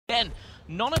again,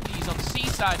 none of these on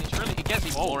C-side is really, it gets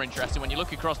even more interesting when you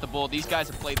look across the board. These guys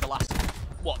have played the last,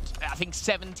 what, I think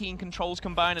 17 controls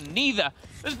combined, and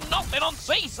there's nothing on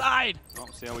C-side. Well,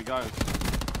 see how we go.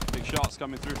 Big shots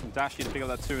coming through from Dashi to pick up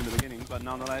that 2 in the beginning, but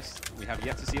nonetheless, we have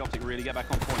yet to see Optic really get back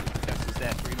on point. Test is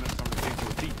there, 3 minutes on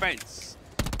the to defense.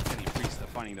 Kenny Priest are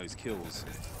finding those kills.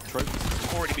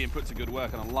 Trophies already being put to good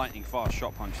work, and a lightning fast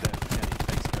shot punch there from Kenny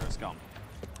takes care of Scum.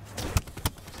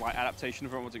 Slight adaptation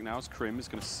from Optic now as Krim is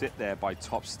going to sit there by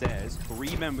top stairs.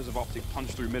 3 members of Optic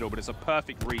punch through middle, but it's a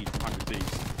perfect read from 100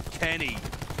 Thieves. Kenny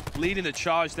leading the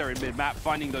charge there in mid-map,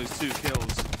 finding those 2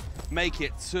 kills. Make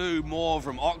it 2 more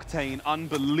from Octane.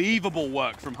 Unbelievable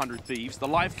work from 100 Thieves. The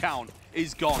life count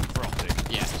is gone for Optic.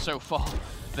 Yeah, so far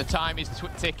the time is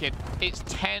ticking. It's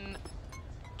 10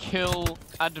 kill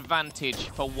advantage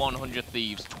for 100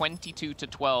 Thieves. 22 to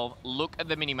 12. Look at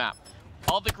the minimap.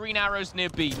 Are the green arrows near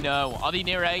B? No. Are they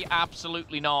near A?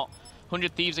 Absolutely not.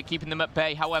 100 Thieves are keeping them at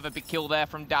bay. However, big kill there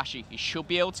from Dashi. He should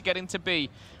be able to get into B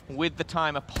with the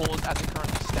timer paused as it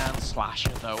currently stands.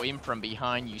 Slasher, though, in from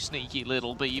behind, you sneaky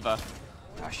little beaver.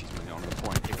 Dashi's bringing it on to the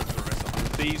point. Here comes the rest of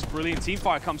 100 Thieves. Brilliant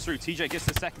teamfire comes through. TJ gets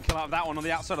the second kill out of that one on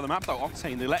the outside of the map, though.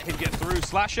 Octane, they let him get through.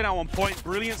 Slasher now on point.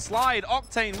 Brilliant slide.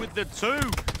 Octane with the 2.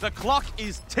 The clock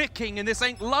is ticking, and this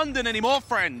ain't London anymore,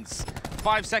 friends.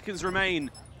 5 seconds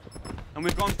remain. And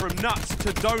we've gone from nuts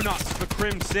to donuts for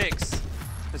Crim 6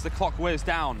 as the clock wears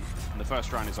down and the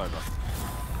first round is over.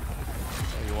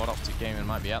 Tell you what, Optic Gaming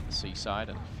might be at the seaside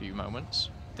in a few moments.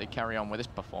 They carry on with this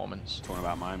performance. Talking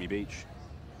about Miami Beach.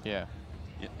 Yeah.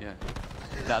 Yeah.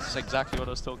 That's exactly what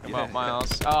I was talking about,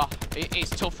 Miles.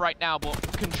 It's tough right now, but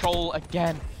control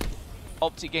again.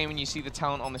 Optic Gaming, you see the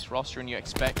talent on this roster and you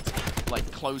expect like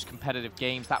close competitive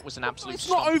games. That was an absolute It's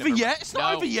not over yet. It's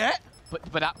not over yet.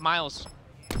 But Miles,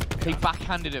 they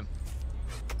backhanded him.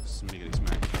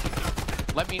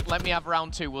 Let me have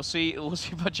round 2. We'll see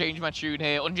if I change my tune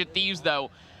here. 100 Thieves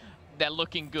though, they're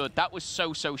looking good. That was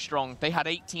so strong. They had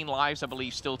 18 lives, I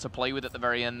believe, still to play with at the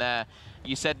very end there.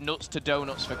 You said nuts to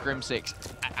donuts for Crim 6.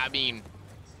 I mean,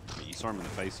 you saw him in the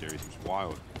face here. He was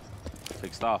wild.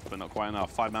 Big stuff, but not quite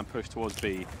enough. 5-man push towards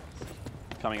B,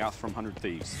 coming out from 100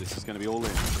 Thieves. This is going to be all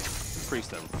in.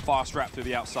 Priest though, fast wrap through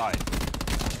the outside.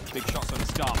 Big shots on the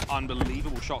Scum.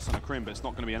 Unbelievable shots on a Crim, but it's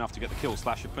not going to be enough to get the kill.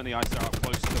 Slasher putting the ice there up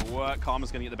close to work.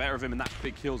 Karma's going to get the better of him, and that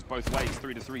big kills both ways.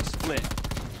 3-3 split.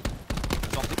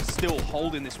 Optic still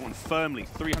holding this one firmly.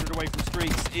 300 away from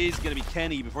streaks is going to be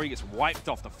Kenny before he gets wiped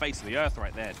off the face of the earth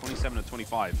right there.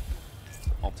 27-25.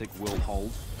 Optic will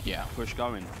hold. Yeah. Push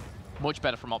going. Much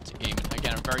better from Optic Gaming.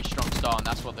 Again, a very strong start, and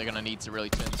that's what they're going to need to really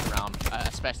turn this around,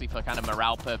 especially for kind of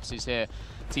morale purposes here.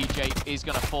 TJ is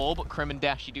going to fall, but Crim and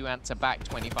Dashi do answer back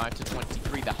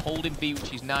 25-23. They're holding B,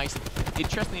 which is nice.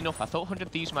 Interestingly enough, I thought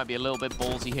 100 Thieves might be a little bit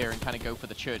ballsy here and kind of go for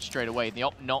the church straight away. They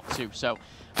opt not to. So,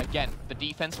 again, the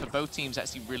defense for both teams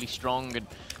actually really strong, and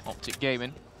Optic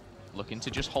Gaming looking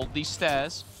to just hold these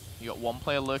stairs. You got one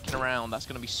player lurking around. That's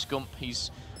going to be Scump.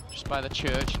 He's just by the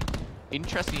church.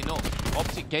 Interestingly enough,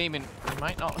 Optic Gaming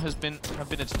might not have been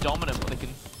as dominant, but they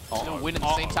can still win in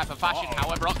the same type of fashion.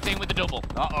 However, Octane with the double.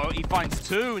 He finds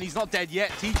 2, and he's not dead yet.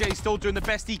 TJ's still doing the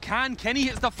best he can. Kenny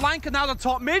hits the flank, and now the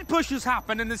top mid push has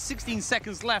happened, and there's 16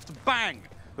 seconds left. Bang!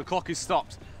 The clock is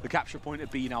stopped. The capture point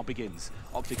at B now begins.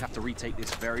 Optic have to retake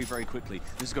this very quickly.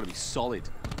 This has got to be solid.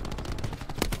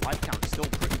 Life count is still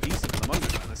pretty decent at the moment,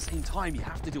 but at the same time, you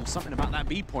have to do something about that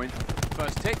B point.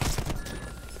 First ticks.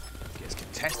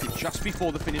 Contested just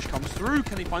before the finish comes through.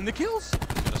 Can he find the kills?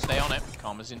 Gotta stay on it.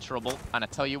 Karma's in trouble. And I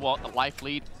tell you what, the life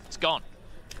lead, it's gone.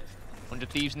 100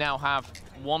 Thieves now have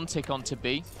 1 tick onto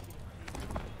B.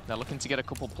 They're looking to get a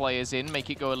couple players in, make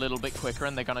it go a little bit quicker,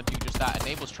 and they're gonna do just that.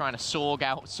 Enable's trying to sorg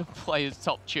out some players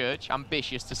top church.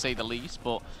 Ambitious to say the least,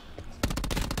 but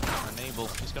Enable,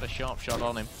 he's got a sharp shot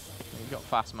on him. He's got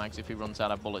fast mags if he runs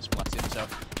out of bullets, bless him. So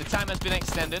the time has been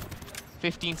extended.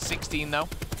 15-16 though.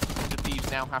 The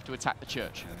Thieves now have to attack the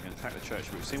church. Yeah, they're going to attack the church,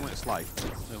 but we've seen what it's like.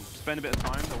 They'll spend a bit of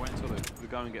time, they'll wait until the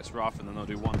going gets rough, and then they'll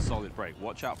do 1 solid break.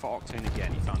 Watch out for Octane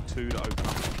again. He found 2 to open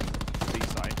up the B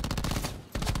side.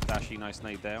 Dashi, nice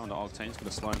nade there on the Octane. It's going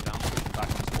to slow him down, switch him back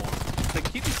on spawn. They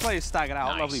keep these players staggered out.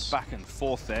 Nice. Lovely back and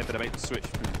forth there, but I make the switch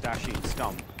between Dashi and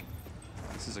Scum.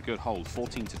 This is a good hold.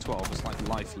 14-12, it's like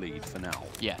life lead for now.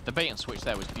 Yeah, the bait and switch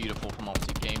there was beautiful from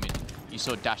Optic Gaming. You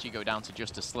saw Dashi go down to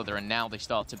just a slither, and now they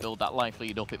start to build that life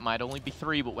lead up. It might only be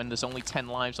 3, but when there's only 10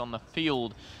 lives on the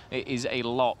field, it is a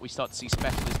lot. We start to see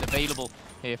specialists available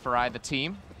here for either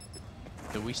team.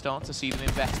 Do we start to see them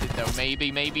invested, though?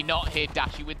 Maybe, maybe not here.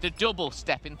 Dashi with the double,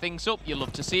 stepping things up. You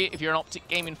love to see it if you're an Optic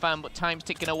Gaming fan, but time's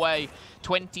ticking away.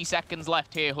 20 seconds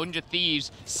left here. 100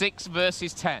 Thieves, 6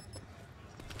 versus 10.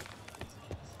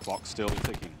 Clock still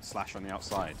ticking. Slash on the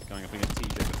outside. Going up against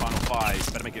TJ. The final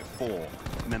 5. Better make it 4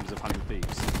 members of 100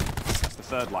 Thieves. That's the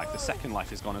third life. The second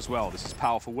life is gone as well. This is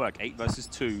powerful work. 8 versus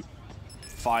 2.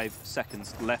 5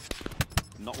 seconds left.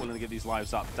 Not willing to give these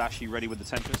lives up. Dashi ready with the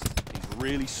Tempest. He's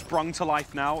really sprung to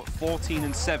life now at 14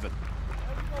 and 7.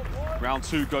 Round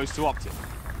 2 goes to Optic.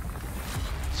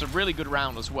 It's a really good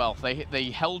round as well. They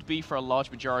held B for a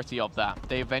large majority of that.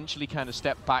 They eventually kind of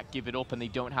step back, give it up, and they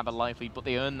don't have a life lead, but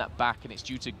they earn that back, and it's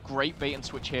due to great bait and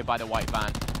switch here by the white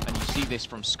van. And you see this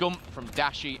from Scump, from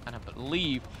Dashi, and I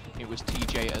believe it was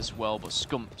TJ as well, but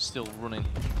Scump still running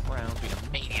around, being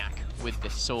a maniac with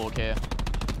this sword here.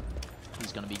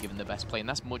 He's going to be given the best play, and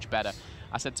that's much better.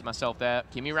 I said to myself there,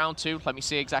 give me round 2, let me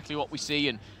see exactly what we see,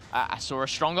 and I saw a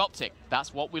strong Optic.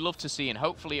 That's what we love to see, and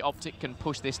hopefully Optic can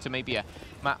push this to maybe a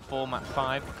map 4, map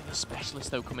 5. Look at the specialist,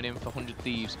 though, coming in for 100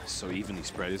 Thieves. So evenly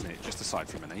spread, isn't it? Just aside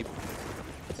from Enable.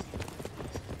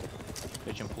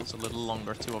 Vision pulls a little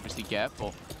longer to obviously get,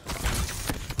 but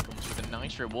comes with a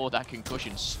nice reward. That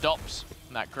concussion stops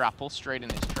that grapple straight in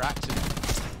his tracks,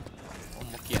 and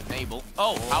unlucky Enable.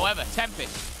 Oh, however,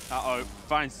 Tempest. Uh-oh,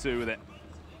 finds 2 with it.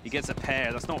 He gets a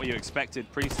pair. That's not what you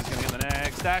expected. Priest is going to get the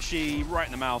next. Dashi right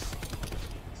in the mouth.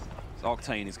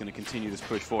 Octane is going to continue this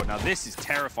push forward. Now this is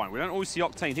terrifying. We don't always see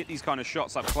Octane hit these kind of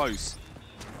shots up close.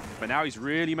 But now he's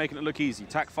really making it look easy.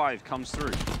 Tac 5 comes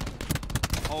through.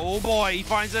 Oh boy, he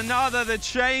finds another. The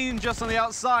chain just on the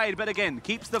outside. But again,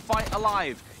 keeps the fight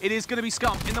alive. It is going to be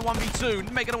Scump in the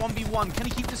 1v2. Make it a 1v1. Can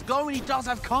he keep this going? He does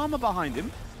have Karma behind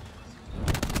him.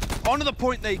 Onto the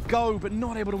point they go, but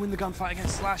not able to win the gunfight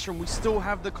against Slasher, and we still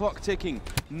have the clock ticking.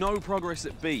 No progress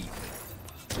at B.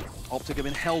 Optic have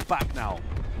been held back now.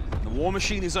 The War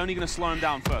Machine is only going to slow him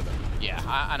down further. Yeah,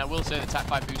 and I will say the Tac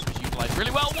 5 boost was utilised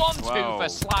really well. 1-2 for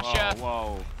Slasher.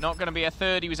 Whoa. Not going to be a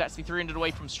third. He was actually 300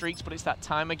 away from streaks, but it's that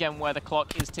time again where the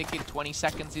clock is ticking. 20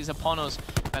 seconds is upon us,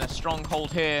 and a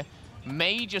stronghold here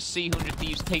may just see 100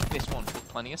 Thieves take this one. But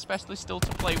plenty of specialists still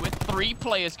to play with. 3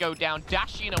 players go down.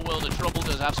 Dashi in a world of trouble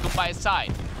does have Scump by his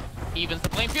side. Evens the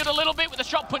playing field a little bit with the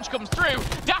shot punch comes through.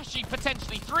 Dashi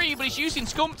potentially 3, but he's using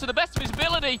Scump to the best of his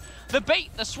ability. The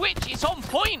bait, the switch, it's on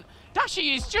point.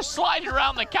 Dashi is just sliding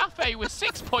around the cafe with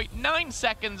 6.9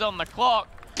 seconds on the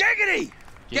clock. Giggity!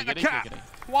 Get the cap.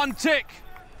 Giggity. 1 tick.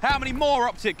 How many more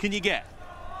Optic can you get?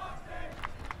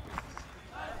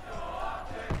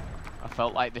 I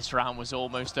felt like this round was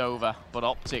almost over, but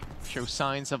Optic show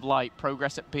signs of light.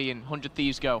 Progress at B, and 100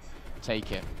 Thieves go.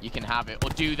 Take it. You can have it. Or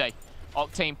do they?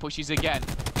 Octane pushes again.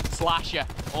 Slasher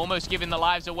almost giving the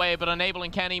lives away, but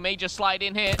enabling Kenny may just slide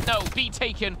in here. No, B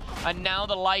taken, and now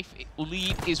the life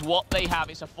lead is what they have.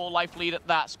 It's a 4 life lead at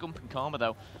that. Scump and Karma,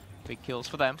 though. Big kills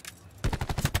for them.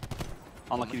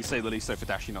 Unlucky to say the least, though, for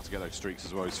Dashi not to get those streaks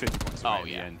as well. He's 50 points away Oh,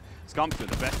 yeah. at the end. Scump's doing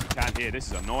the best he can here. This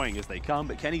is annoying as they come,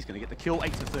 but Kenny's going to get the kill.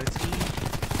 8 to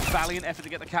 13. Valiant effort to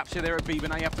get the capture there at B, but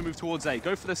now you have to move towards A.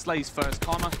 Go for the Slays first.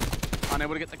 Karma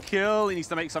unable to get the kill. He needs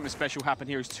to make something special happen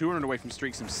here. He's 200 away from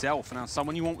streaks himself. Now,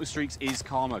 someone you want with streaks is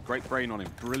Karma. Great brain on him.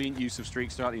 Brilliant use of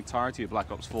streaks throughout the entirety of Black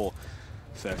Ops 4.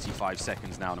 35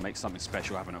 seconds now to make something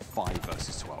special happen at 5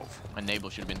 versus 12. Enable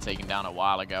should have been taken down a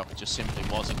while ago. It just simply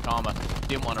wasn't. Karma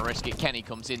didn't want to risk it. Kenny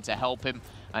comes in to help him,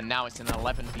 and now it's an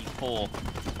 11v4.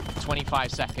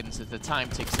 25 seconds as the time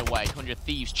ticks away. 100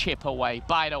 Thieves chip away,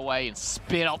 bite away, and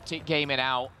spit Optic gaming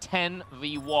out.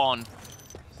 10v1.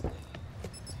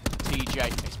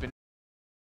 TJ, it's been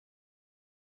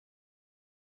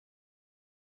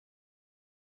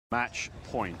match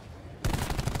point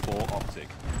for Optic.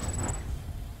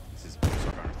 This is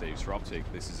 100 Thieves for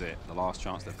Optic. This is it. The last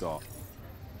chance they've got.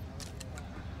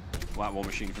 Black War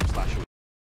Machine from Slasher.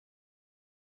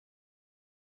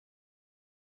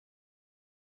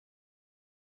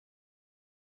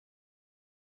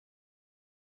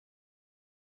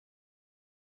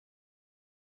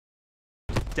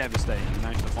 Devastating. He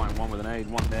managed to find one with an aid,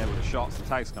 one there with a shot. The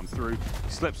tags come through. He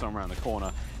slips on around the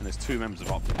corner, and there's 2 members of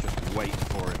Optic just waiting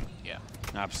for him. Yeah.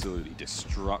 Absolutely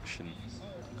destruction.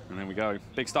 And then we go.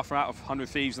 Big stuff out of 100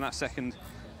 Thieves in that second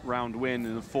round win.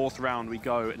 In the 4th round we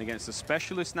go, and against the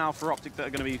specialists now for Optic that are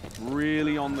going to be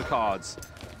really on the cards.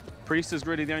 Priest is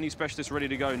really the only specialist ready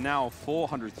to go now for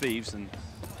 100 Thieves, and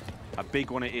a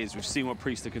big one it is. We've seen what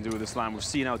Priester can do with the slam. We've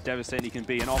seen how devastating he can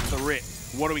be, and off the rip,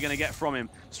 what are we going to get from him?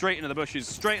 Straight into the bushes,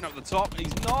 straight up the top.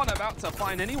 He's not about to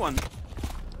find anyone.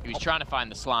 He was trying to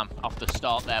find the slam off the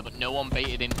start there, but no one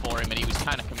baited in for him, and he was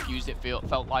kind of confused, it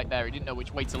felt like there. He didn't know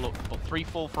which way to look, but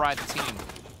 3-4 for either team.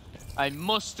 A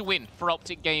must-win for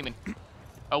Optic Gaming.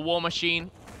 A War Machine,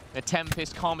 a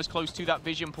Tempest, Karma's close to that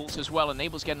Vision Pulse as well.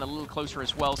 Enable's getting a little closer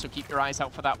as well, so keep your eyes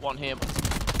out for that one here.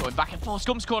 But going back and forth,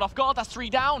 Scump's caught off guard, that's 3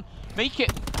 down. Make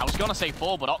it I was going to say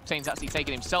 4, but Octane's actually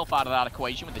taking himself out of that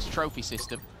equation with this trophy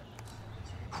system.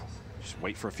 Just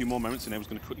wait for a few more moments, and Enable's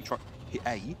going to quickly try hit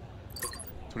A.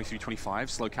 23-25,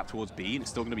 slow cap towards B, and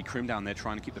it's still going to be Crim down there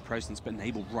trying to keep the presence, but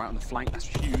Enable right on the flank. That's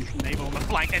huge. Enable on the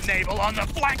flank. Enable on the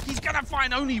flank. He's going to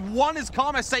find only one as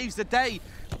Karma saves the day.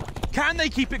 Can they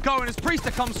keep it going as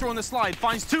Priester comes through on the slide,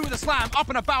 finds 2 with the slam, up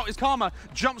and about as Karma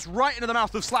jumps right into the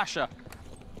mouth of Slasher.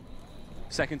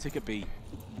 Second ticket B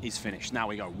is finished. Now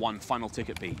we go 1 final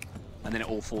ticket B, and then it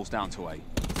all falls down to A.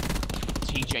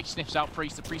 TJ sniffs out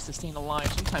Priester. Priester staying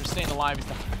alive. Sometimes staying alive is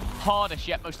the hardest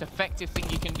yet most effective thing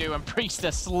you can do, and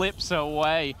Priester slips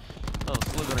away. Little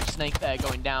slithery snake there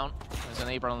going down. There's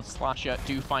an Abra on Slasher.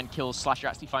 Do find kills. Slasher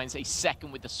actually finds a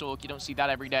second with the Sork. You don't see that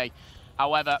every day.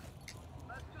 However,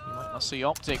 you might not see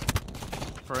Optic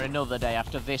for another day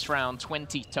after this round.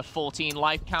 20-14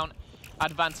 life count.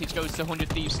 Advantage goes to 100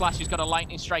 Thieves. Slasher's got a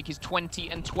lightning strike, is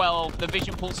 20-12. The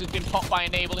vision pulse has been popped by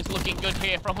Enable. It's looking good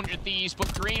here for 100 Thieves,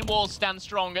 but Green Walls stand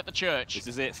strong at the church. This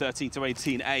is it,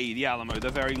 13-18, A, the Alamo,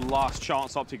 the very last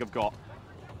chance Optic have got.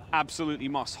 Absolutely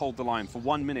must hold the line for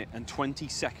 1 minute and 20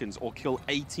 seconds or kill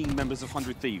 18 members of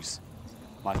 100 Thieves.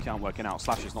 Life count working out.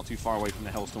 Slasher's not too far away from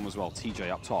the Hellstorm as well. TJ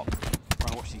up top.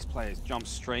 Trying to watch these players jump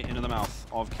straight into the mouth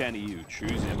of Kenny. You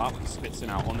choose him up, he spits him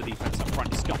out on the defense up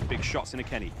front. He's got big shots into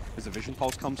Kenny as the vision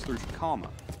pulse comes through from Karma.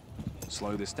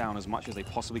 Slow this down as much as they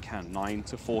possibly can.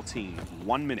 9-14,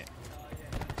 1 minute.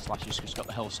 Slasher's just got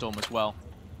the Hellstorm as well.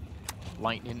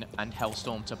 Lightning and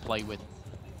Hellstorm to play with.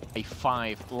 A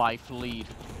 5 life lead.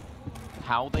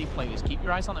 How they play this, keep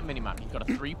your eyes on the minimap. You've got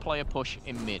a 3-player push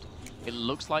in mid. It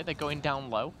looks like they're going down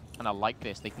low, and I like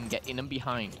this. They can get in and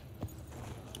behind.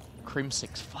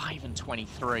 Crimsix,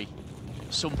 5-23.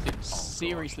 Something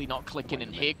seriously not clicking,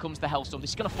 and here comes the Hellstorm.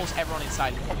 This is going to force everyone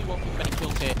inside. They probably won't get many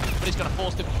kills here, but it's going to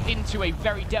force them into a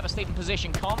very devastating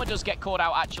position. Karma does get caught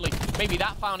out, actually. Maybe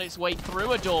that found its way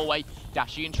through a doorway.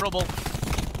 Dashy in trouble.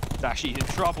 Dashy in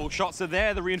trouble. Shots are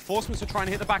there. The reinforcements are trying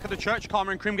to hit the back of the church.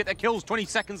 Karma and Crim get their kills. 20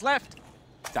 seconds left.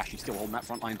 Dashy still holding that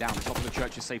front line down. The top of the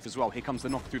church is safe as well. Here comes the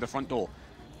knock through the front door.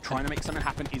 Trying to make something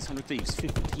happen is 100 Thieves.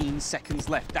 15 seconds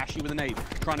left. Dashy with a nade.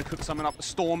 Trying to cook something up. The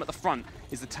Storm at the front.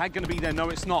 Is the tag going to be there? No,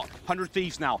 it's not. 100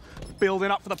 Thieves now.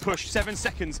 Building up for the push. 7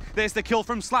 seconds. There's the kill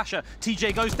from Slasher.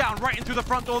 TJ goes down. Right in through the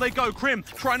front door they go. Crim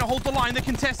trying to hold the line. The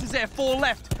contest is there. 4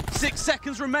 left. 6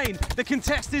 seconds remain. The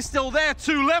contest is still there.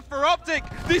 2 left for Optic.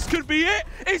 This could be it.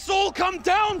 It's all come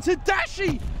down to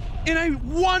Dashy in a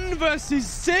 1 versus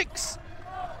 6.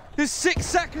 There's 6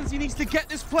 seconds. He needs to get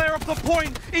this player off the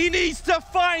point. He needs to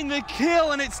find the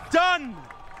kill, and it's done.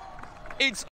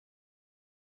 It's